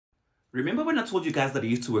Remember when I told you guys that I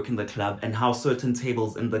used to work in the club and how certain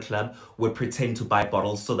tables in the club would pretend to buy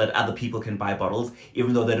bottles so that other people can buy bottles,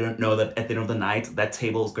 even though they don't know that at the end of the night, that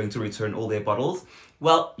table is going to return all their bottles?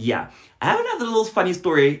 Well, yeah, I have another little funny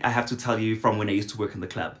story I have to tell you from when I used to work in the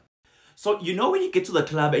club. So, you know when you get to the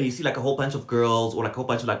club and you see like a whole bunch of girls or like a whole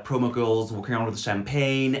bunch of like promo girls walking around with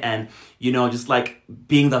champagne and, you know, just like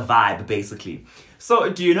being the vibe, basically.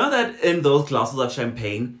 So, do you know that in those glasses of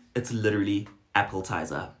champagne, it's literally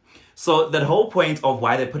appetizer? So that whole point of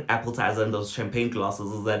why they put appetizer in those champagne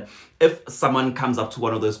glasses is that if someone comes up to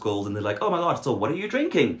one of those girls and they're like, oh my god, so what are you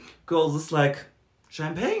drinking? Girls, it's like,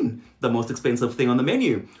 champagne, the most expensive thing on the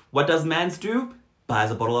menu. What does mans do? Buys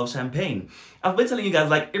a bottle of champagne. I've been telling you guys,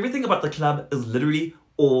 like, everything about the club is literally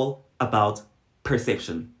all about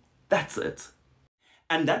perception. That's it.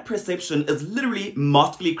 And that perception is literally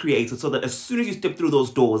masterfully created so that as soon as you step through those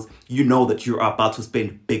doors, you know that you're about to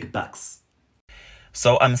spend big bucks.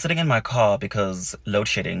 So I'm sitting in my car because load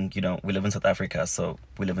shedding, you know, we live in South Africa, so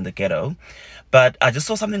we live in the ghetto. But I just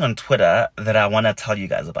saw something on Twitter that I want to tell you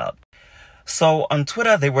guys about. So on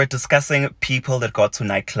Twitter, they were discussing people that got to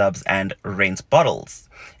nightclubs and rent bottles.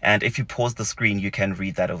 And if you pause the screen, you can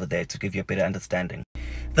read that over there to give you a better understanding.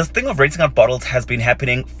 This thing of renting out bottles has been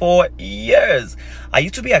happening for years. I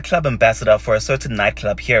used to be a club ambassador for a certain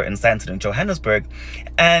nightclub here in Sandton in Johannesburg.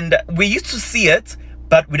 And we used to see it,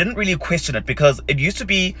 but we didn't really question it because it used to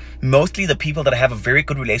be mostly the people that have a very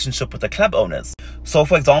good relationship with the club owners. So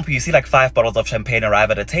for example, you see like 5 bottles of champagne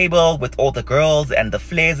arrive at a table with all the girls and the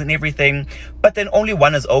flares and everything, but then only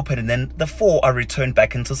one is open and then the 4 are returned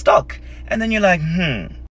back into stock. And then you're like,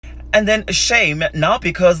 And then shame, now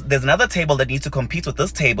because there's another table that needs to compete with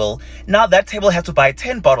this table, now that table has to buy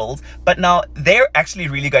 10 bottles, but now they're actually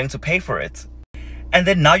really going to pay for it. And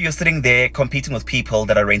then now you're sitting there competing with people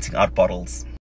that are renting out bottles.